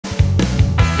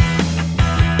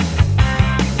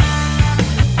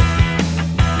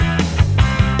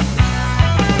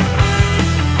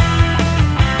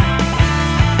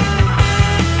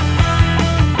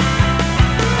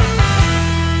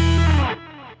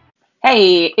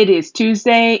Hey, it is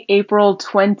Tuesday, April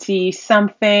 20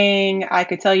 something. I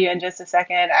could tell you in just a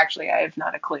second. Actually, I have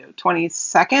not a clue.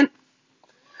 22nd?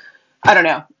 I don't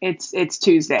know. It's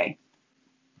Tuesday.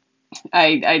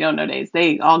 I don't know days.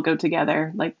 They all go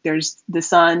together. Like there's the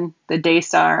sun, the day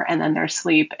star, and then there's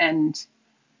sleep and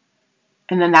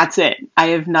then that's it.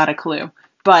 I have not a clue.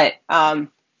 But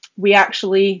we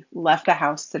actually left the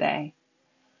house today.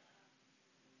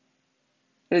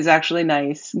 It was actually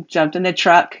nice. Jumped in the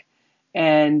truck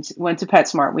and went to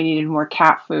PetSmart. We needed more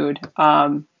cat food.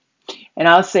 And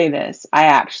I'll say this, I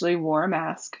actually wore a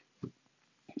mask.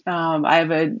 I have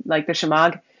the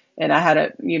shamag, and I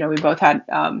had we both had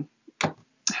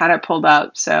it pulled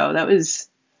up. So that was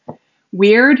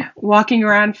weird, walking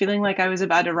around feeling like I was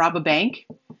about to rob a bank.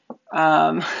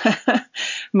 Um,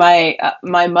 my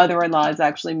mother-in-law is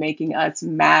actually making us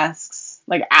masks,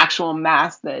 like actual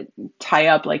masks that tie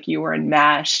up like you were in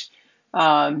MASH.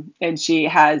 And she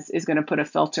is going to put a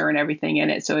filter and everything in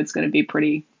it. So it's going to be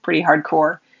pretty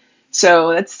hardcore.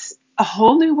 So that's a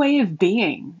whole new way of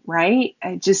being, right?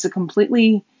 Just a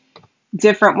completely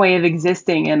different way of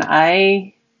existing. And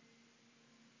I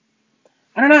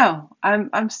don't know.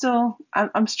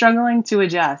 I'm struggling to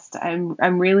adjust.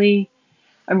 I'm really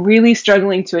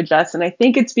struggling to adjust. And I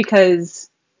think it's because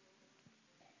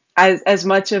as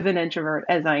much of an introvert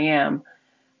as I am,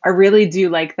 I really do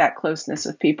like that closeness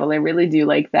with people. I really do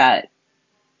like that,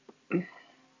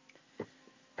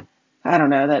 I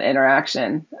don't know, that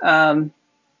interaction.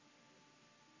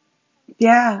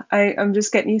 Yeah, I'm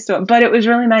just getting used to it. But it was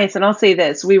really nice. And I'll say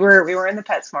this, we were in the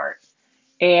PetSmart,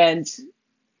 and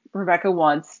Rebecca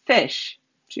wants fish.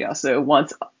 She also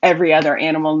wants every other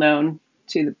animal known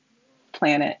to the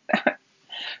planet.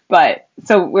 But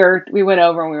so we went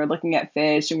over and we were looking at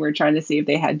fish, and we were trying to see if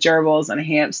they had gerbils and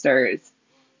hamsters.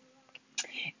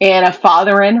 And a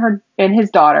father and his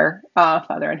daughter,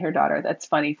 father and her daughter, that's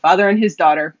funny. Father and his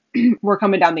daughter were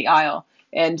coming down the aisle.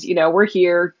 And, we're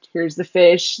here's the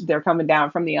fish. They're coming down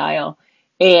from the aisle.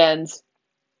 And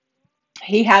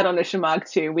he had on a shamag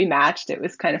too. We matched. It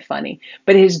was kind of funny.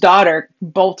 But his daughter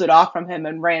bolted off from him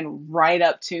and ran right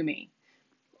up to me.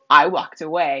 I walked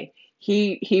away.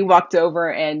 He walked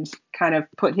over and kind of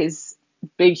put his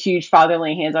big, huge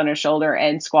fatherly hands on her shoulder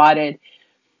and squatted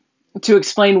to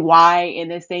explain why in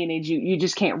this day and age you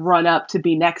just can't run up to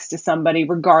be next to somebody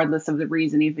regardless of the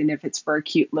reason, even if it's for a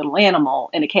cute little animal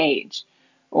in a cage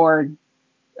or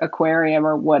aquarium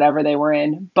or whatever they were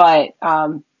in. But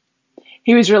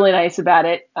he was really nice about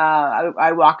it.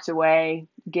 I walked away,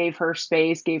 gave her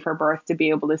space, gave her birth to be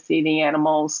able to see the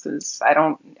animals, because I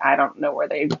don't know where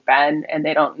they've been, and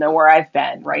they don't know where I've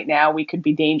been. Right now we could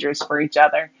be dangerous for each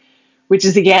other, which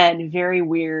is again very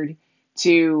weird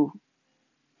to,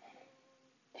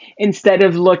 instead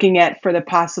of looking at for the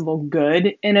possible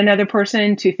good in another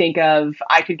person, to think of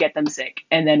I could get them sick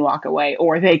and then walk away,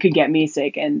 or they could get me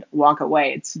sick and walk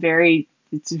away. It's very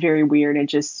weird. And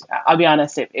just, I'll be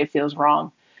honest, it feels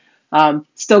wrong.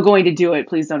 Still going to do it.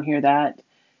 Please don't hear that.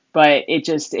 But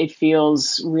it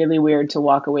feels really weird to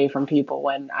walk away from people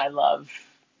when I love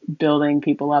building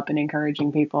people up and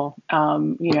encouraging people.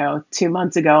 2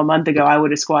 months ago, a month ago, I would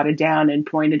have squatted down and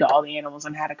pointed to all the animals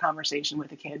and had a conversation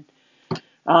with a kid.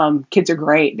 Kids are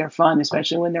great. They're fun,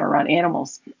 especially when they're around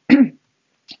animals.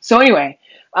 So anyway,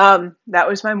 that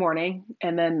was my morning.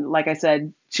 And then, like I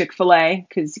said, Chick-fil-A,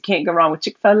 because you can't go wrong with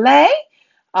Chick-fil-A.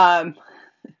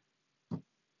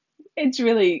 It's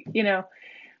really,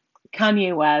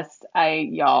 Kanye West, I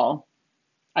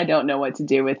don't know what to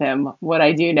do with him. What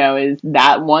I do know is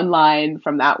that one line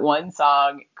from that one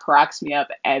song cracks me up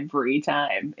every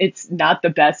time. It's not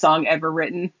the best song ever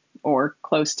written or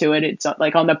close to it. It's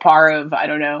like on the par of, I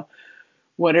don't know,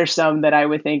 what are some that I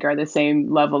would think are the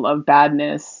same level of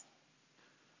badness?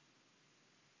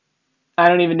 I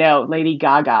don't even know. Lady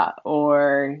Gaga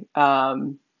or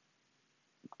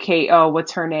Kate, oh,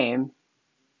 what's her name?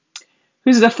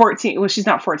 Who's the 14? Well, she's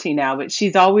not 14 now, but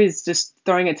she's always just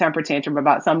throwing a temper tantrum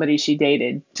about somebody she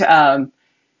dated.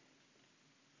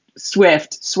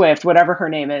 Swift, whatever her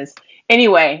name is.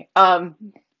 Anyway,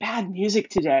 bad music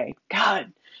today.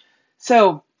 God.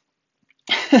 So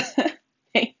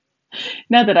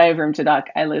now that I have room to talk,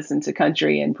 I listen to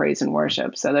country and praise and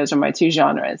worship. So those are my two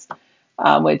genres,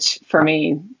 which for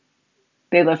me,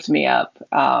 they lift me up.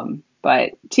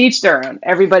 But teach their own.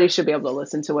 Everybody should be able to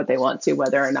listen to what they want to,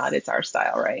 whether or not it's our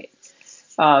style, right?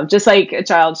 Just like a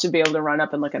child should be able to run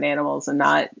up and look at animals and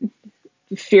not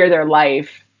fear their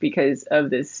life because of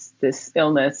this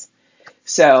illness.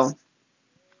 So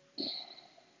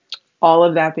all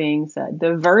of that being said,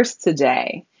 the verse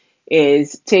today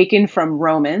is taken from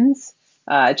Romans,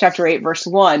 chapter 8, verse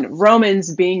 1.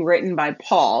 Romans being written by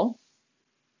Paul.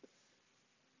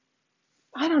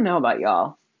 I don't know about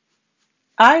y'all.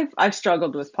 I've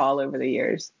struggled with Paul over the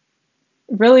years.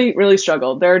 Really, really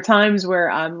struggled. There are times where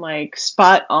I'm like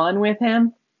spot on with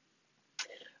him.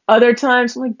 Other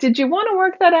times, I'm like, did you want to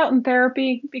work that out in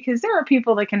therapy? Because there are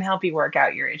people that can help you work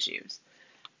out your issues.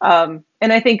 And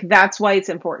I think that's why it's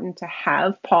important to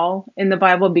have Paul in the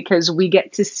Bible, because we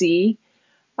get to see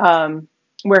um,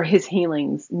 where his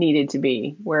healings needed to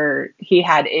be, where he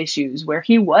had issues, where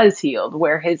he was healed,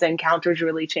 where his encounters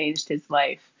really changed his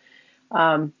life.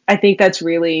 I think that's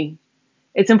really,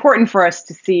 it's important for us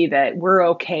to see that we're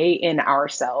okay in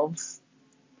ourselves.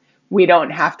 We don't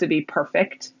have to be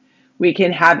perfect. We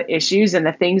can have issues, and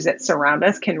the things that surround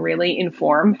us can really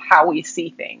inform how we see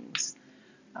things.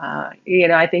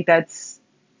 I think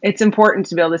it's important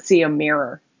to be able to see a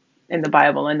mirror in the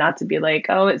Bible and not to be like,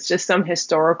 oh, it's just some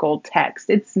historical text.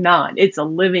 It's not. It's a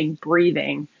living,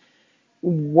 breathing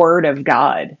word of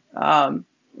God. And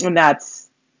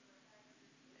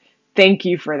thank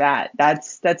you for that.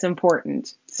 That's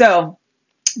important. So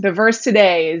the verse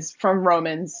today is from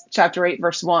Romans chapter 8,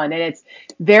 verse 1, and it's,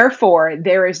 therefore,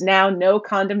 there is now no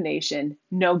condemnation,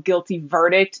 no guilty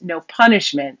verdict, no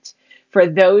punishment for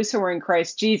those who are in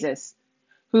Christ Jesus,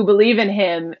 who believe in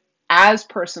him as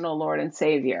personal Lord and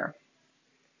Savior.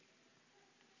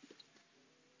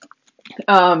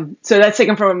 So that's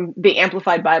taken from the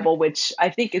Amplified Bible, which I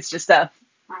think is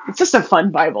it's just a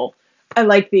fun Bible. I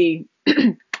like the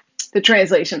the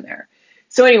translation there.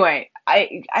 So anyway,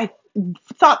 I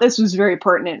thought this was very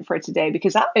pertinent for today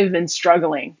because I've been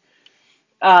struggling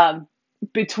um,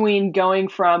 between going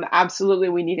from absolutely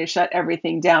we need to shut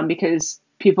everything down because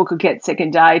people could get sick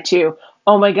and die to,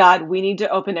 oh my God, we need to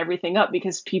open everything up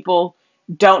because people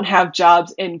don't have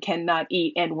jobs and cannot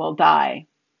eat and will die.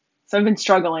 So I've been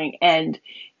struggling. And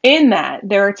in that,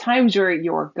 there are times where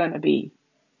you're going to be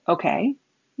okay.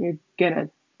 You're going to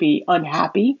be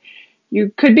unhappy.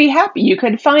 You could be happy. You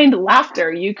could find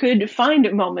laughter. You could find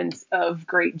moments of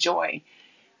great joy.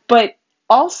 But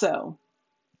also,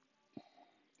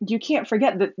 you can't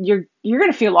forget that you're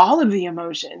going to feel all of the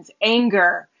emotions,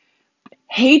 anger,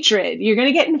 hatred. You're going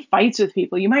to get in fights with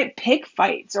people. You might pick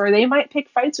fights or they might pick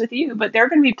fights with you, but there are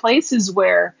going to be places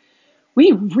where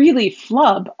we really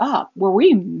flub up, where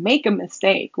we make a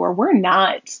mistake, where we're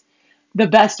not the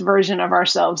best version of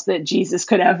ourselves that Jesus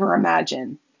could ever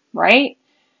imagine, right?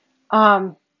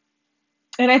 Um,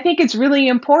 and I think it's really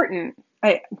important.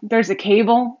 There's a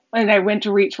cable, and I went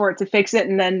to reach for it to fix it,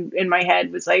 and then in my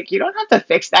head was like, you don't have to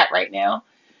fix that right now.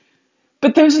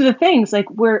 But those are the things like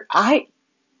where I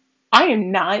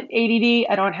am not ADD.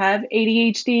 I don't have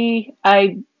ADHD.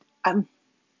 I'm,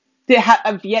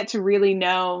 I've yet to really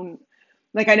know.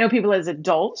 Like I know people as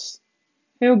adults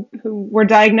who were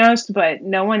diagnosed, but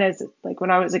no one as like when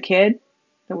I was a kid,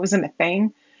 it wasn't a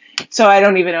thing. So I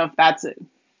don't even know if that's it.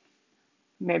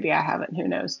 Maybe I haven't. Who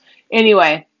knows?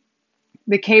 Anyway,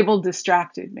 the cable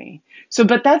distracted me. So,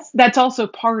 but that's also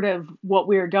part of what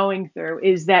we're going through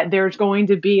is that there's going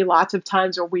to be lots of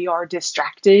times where we are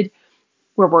distracted,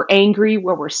 where we're angry,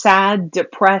 where we're sad,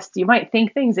 depressed. You might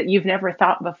think things that you've never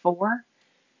thought before.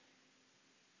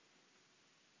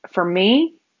 For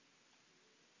me,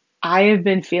 I have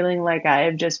been feeling like I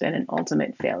have just been an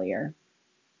ultimate failure.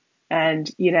 And,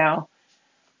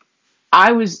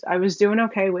 I was doing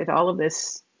okay with all of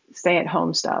this stay at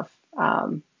home stuff.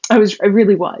 I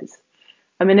really was.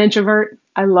 I'm an introvert.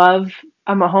 I'm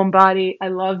a homebody. I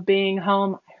love being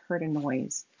home. I heard a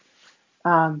noise.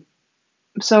 Um,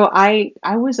 so I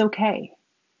was okay.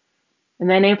 And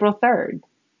then April 3rd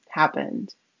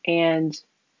happened. And,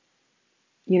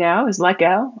 I was let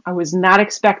go. I was not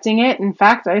expecting it. In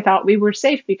fact, I thought we were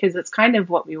safe because it's kind of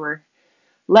what we were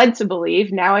led to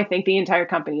believe. Now I think the entire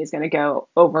company is going to go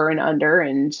over and under.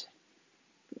 And,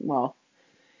 well,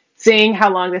 seeing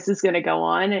how long this is going to go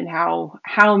on and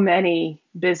how many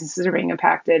businesses are being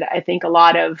impacted,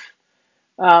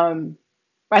 um,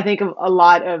 I think a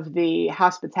lot of the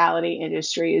hospitality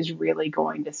industry is really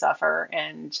going to suffer,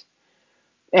 and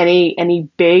any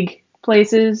big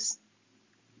places,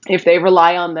 if they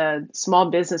rely on the small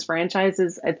business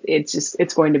franchises,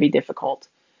 it's going to be difficult.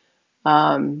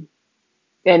 Um,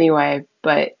 anyway,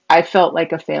 but I felt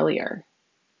like a failure.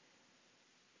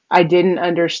 I didn't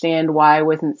understand why I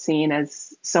wasn't seen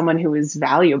as someone who was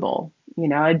valuable.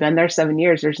 I'd been there 7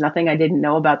 years. There's nothing I didn't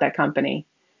know about that company.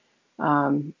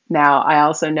 Now I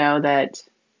also know that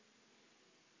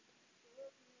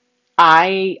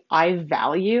I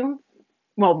value,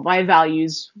 well, my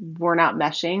values were not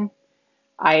meshing.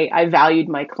 I valued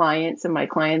my clients and my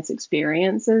clients'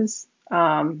 experiences,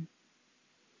 probably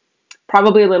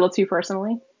a little too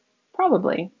personally.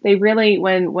 Probably. They really,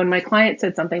 when my client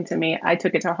said something to me, I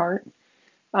took it to heart.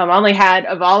 I only had,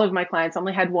 of all of my clients, I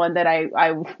only had one that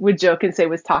I would joke and say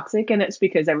was toxic. And it's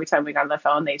because every time we got on the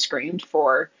phone, they screamed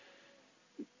for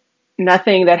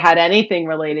nothing that had anything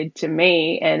related to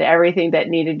me and everything that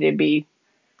needed to be,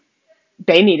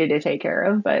 they needed to take care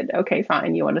of. But okay,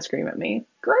 fine. You want to scream at me?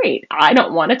 Great. I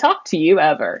don't want to talk to you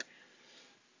ever.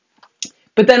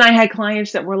 But then I had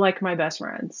clients that were like my best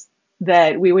friends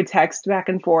that we would text back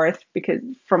and forth because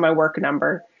from my work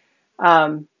number.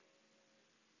 Um,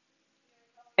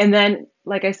 and then,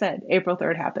 like I said, April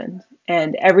 3rd happened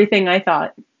and everything I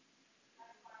thought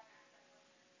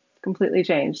completely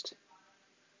changed.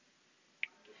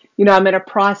 I'm in a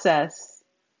process.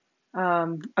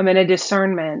 I'm in a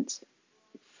discernment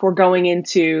for going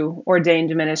into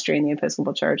ordained ministry in the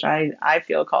Episcopal Church. I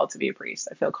feel called to be a priest.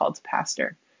 I feel called to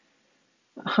pastor.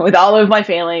 With all of my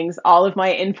failings, all of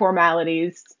my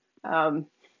informalities, um,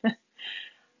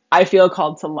 I feel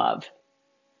called to love.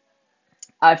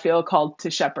 I feel called to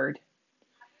shepherd.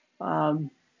 Um,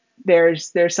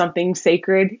 there's something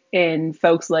sacred in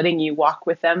folks letting you walk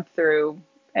with them through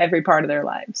every part of their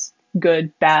lives.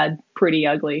 Good, bad, pretty,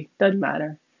 ugly, doesn't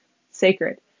matter.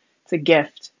 Sacred. It's a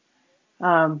gift.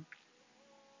 Um,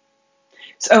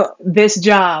 so this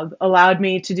job allowed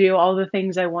me to do all the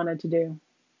things I wanted to do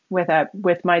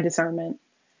with my discernment.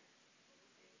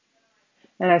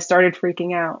 And I started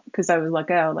freaking out because I was like,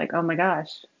 oh my gosh,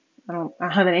 I don't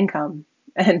have an income.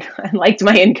 And I liked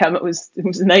my income. It was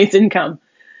a nice income.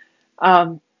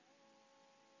 Um,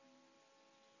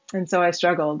 and so I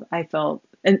struggled. I felt,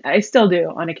 and I still do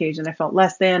on occasion. I felt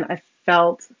less than. I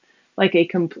felt like a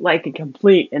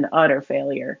complete and utter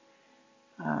failure.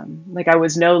 Like I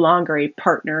was no longer a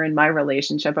partner in my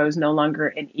relationship. I was no longer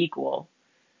an equal.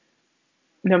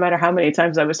 No matter how many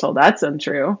times I was told that's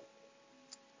untrue.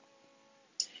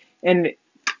 And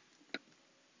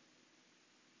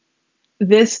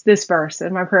this verse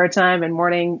in my prayer time and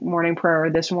morning prayer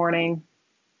this morning,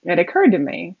 it occurred to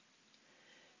me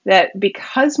that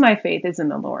because my faith is in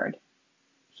the Lord,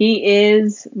 He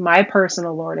is my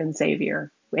personal Lord and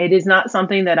Savior. It is not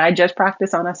something that I just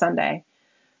practice on a Sunday.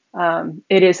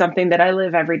 It is something that I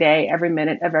live every day, every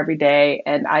minute of every day,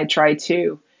 and I try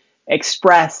to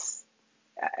express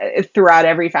throughout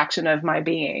every faction of my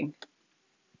being.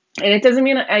 And it doesn't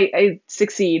mean I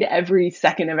succeed every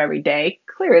second of every day.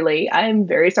 Clearly, I'm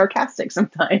very sarcastic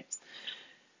sometimes.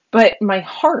 But my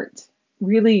heart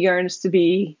really yearns to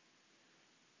be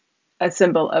a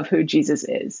symbol of who Jesus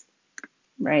is,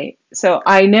 right? So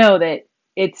I know that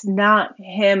it's not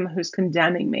Him who's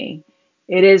condemning me.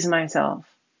 It is myself.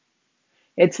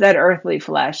 It's that earthly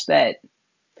flesh that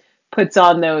puts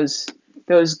on those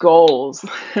goals.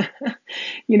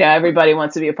 Everybody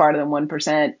wants to be a part of the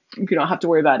 1%. You don't have to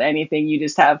worry about anything. You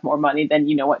just have more money than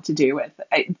you know what to do with.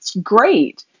 It's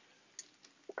great.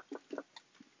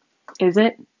 Is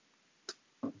it?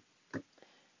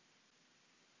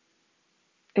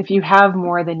 If you have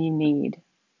more than you need,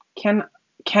 can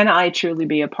I truly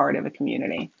be a part of a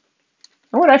community?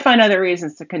 Or would I find other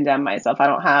reasons to condemn myself? I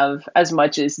don't have as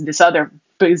much as this other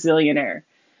bazillionaire.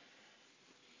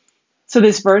 So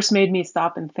this verse made me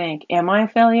stop and think, am I a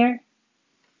failure?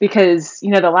 Because, the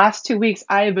last 2 weeks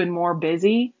I have been more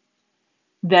busy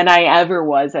than I ever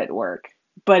was at work.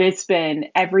 But it's been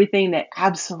everything that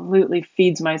absolutely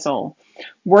feeds my soul.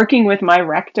 Working with my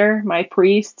rector, my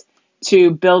priest,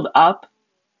 to build up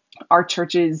our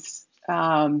church's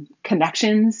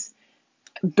connections,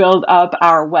 build up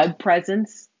our web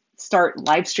presence, start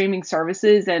live streaming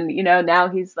services. And, now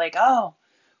he's like, oh,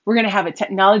 we're going to have a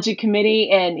technology committee.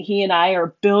 And he and I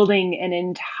are building an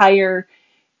entire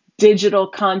digital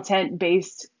content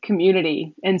based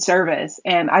community and service.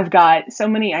 And I've got so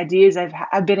many ideas.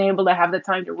 I've been able to have the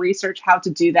time to research how to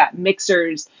do that.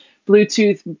 Mixers,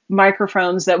 Bluetooth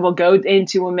microphones that will go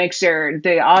into a mixer,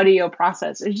 the audio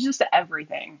process. It's just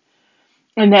everything.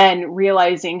 And then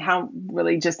realizing how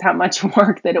much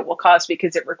work that it will cost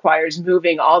because it requires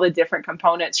moving all the different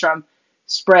components from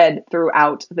spread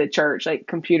throughout the church, like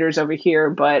computers over here,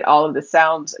 but all of the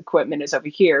sounds equipment is over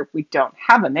here. We don't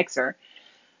have a mixer.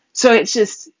 So it's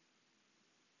just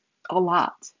a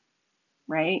lot,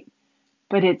 right?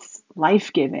 But it's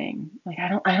life-giving. Like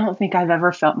I don't think I've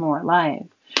ever felt more alive.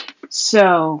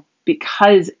 So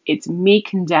because it's me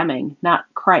condemning, not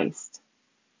Christ,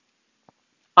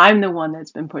 I'm the one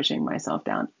that's been pushing myself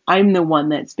down. I'm the one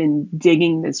that's been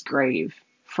digging this grave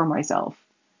for myself.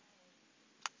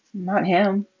 Not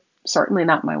him. Certainly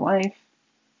not my wife.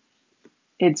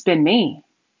 It's been me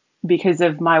because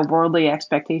of my worldly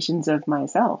expectations of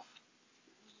myself.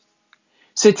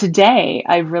 So today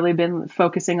I've really been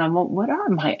focusing on, well, what are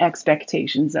my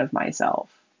expectations of myself?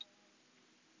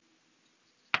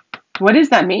 What does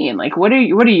that mean? Like, what are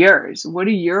yours? What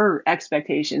are your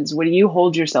expectations? What do you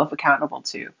hold yourself accountable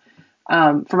to?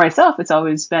 For myself, it's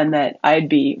always been that I'd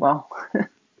be the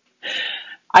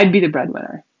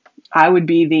breadwinner. I would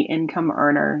be the income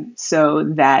earner so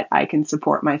that I can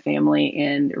support my family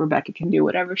and Rebecca can do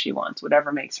whatever she wants,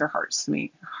 whatever makes her heart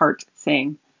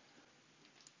sing.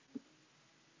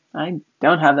 I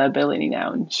don't have that ability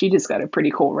now, and she just got a pretty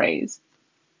cool raise.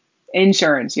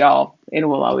 Insurance, y'all, it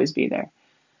will always be there.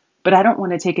 But I don't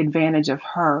want to take advantage of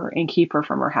her and keep her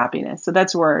from her happiness. So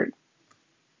that's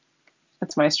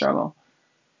my struggle.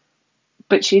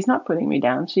 But she's not putting me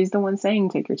down. She's the one saying,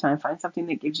 take your time, find something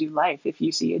that gives you life. If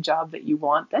you see a job that you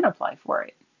want, then apply for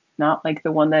it. Not like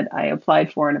the one that I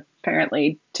applied for and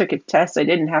apparently took a test I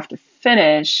didn't have to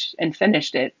finish and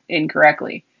finished it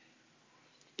incorrectly.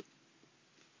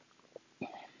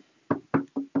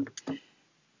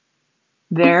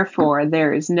 Therefore,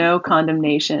 there is no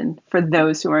condemnation for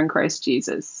those who are in Christ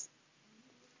Jesus.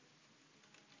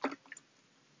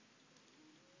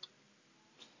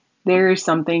 There is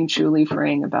something truly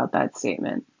freeing about that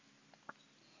statement.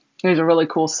 There's a really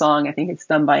cool song. I think it's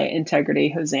done by Integrity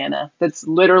Hosanna. That's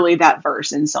literally that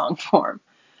verse in song form.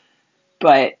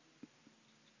 But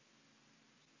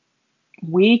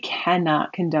we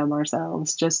cannot condemn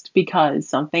ourselves just because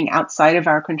something outside of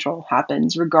our control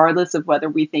happens, regardless of whether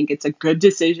we think it's a good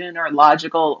decision or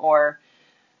logical or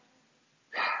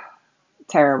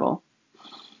terrible.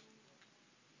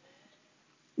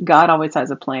 God always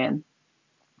has a plan.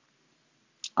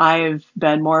 I've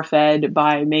been more fed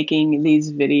by making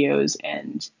these videos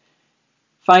and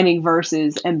finding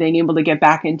verses and being able to get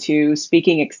back into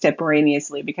speaking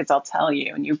extemporaneously, because I'll tell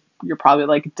you, and you're probably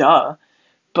like, duh,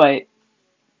 but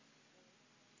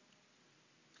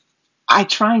I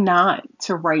try not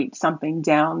to write something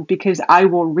down because I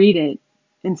will read it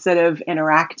instead of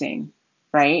interacting,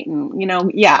 right? And,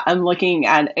 I'm looking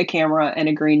at a camera and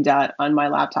a green dot on my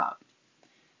laptop.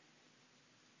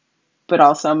 But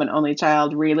also I'm an only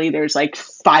child. Really, there's like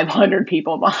 500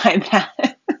 people behind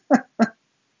that.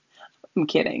 I'm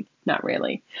kidding. Not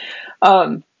really.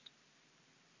 But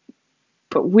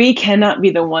we cannot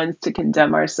be the ones to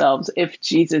condemn ourselves if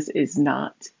Jesus is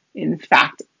not. In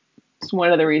fact, it's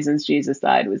one of the reasons Jesus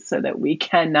died, was so that we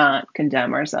cannot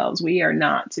condemn ourselves. We are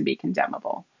not to be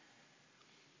condemnable.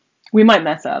 We might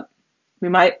mess up.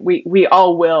 We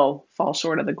all will fall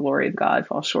short of the glory of God,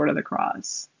 fall short of the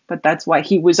cross. But that's why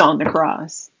he was on the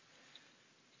cross.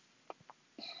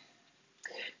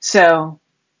 So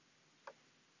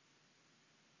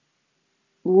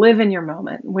live in your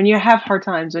moment. When you have hard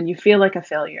times, when you feel like a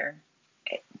failure,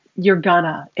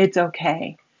 it's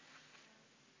okay.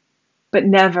 But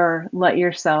never let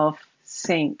yourself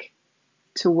sink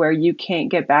to where you can't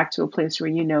get back to a place where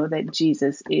you know that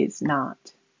Jesus is not.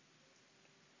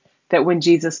 That when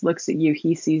Jesus looks at you,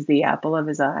 he sees the apple of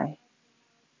his eye.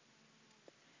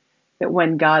 That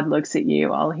when God looks at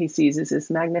you, all he sees is this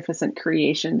magnificent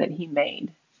creation that he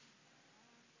made.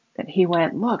 That he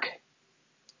went, look,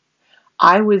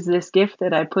 I was this gift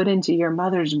that I put into your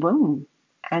mother's womb,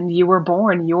 and you were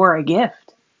born, you're a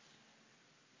gift.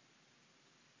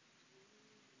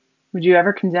 Would you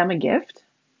ever condemn a gift?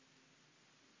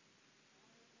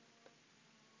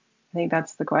 I think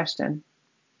that's the question.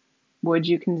 Would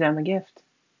you condemn a gift?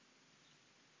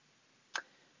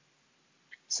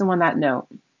 So on that note,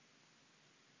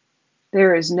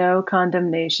 there is no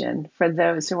condemnation for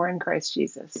those who are in Christ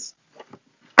Jesus.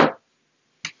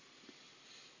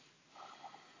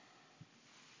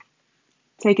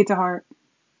 Take it to heart.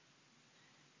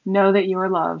 Know that you are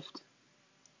loved.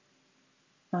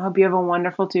 I hope you have a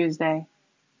wonderful Tuesday.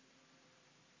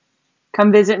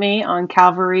 Come visit me on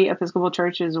Calvary Episcopal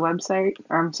Church's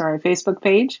Facebook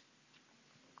page.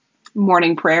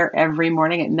 Morning prayer every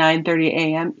morning at 9:30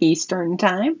 a.m. Eastern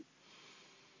Time.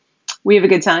 We have a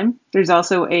good time. There's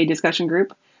also a discussion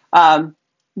group.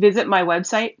 Visit my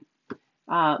website.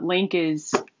 Link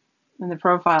is in the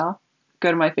profile.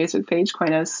 Go to my Facebook page,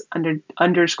 Koinos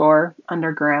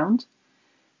 _underground.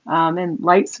 And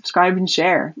like, subscribe, and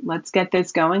share. Let's get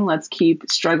this going. Let's keep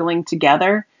struggling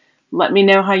together. Let me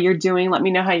know how you're doing. Let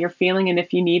me know how you're feeling. And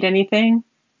if you need anything,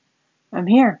 I'm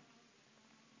here.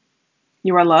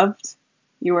 You are loved.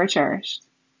 You are cherished.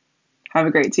 Have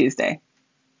a great Tuesday.